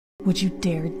Would you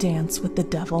dare dance with the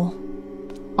devil?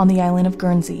 On the island of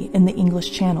Guernsey, in the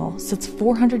English Channel, sits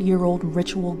 400-year-old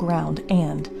ritual ground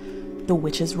and the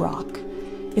Witches' Rock.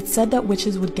 It's said that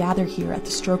witches would gather here at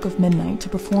the stroke of midnight to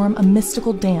perform a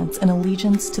mystical dance in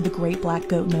allegiance to the great black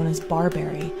goat known as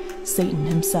Barbary, Satan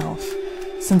himself.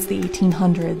 Since the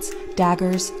 1800s,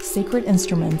 daggers, sacred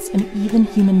instruments, and even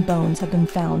human bones have been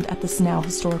found at this now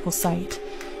historical site.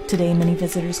 Today, many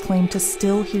visitors claim to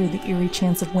still hear the eerie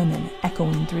chants of women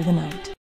echoing through the night.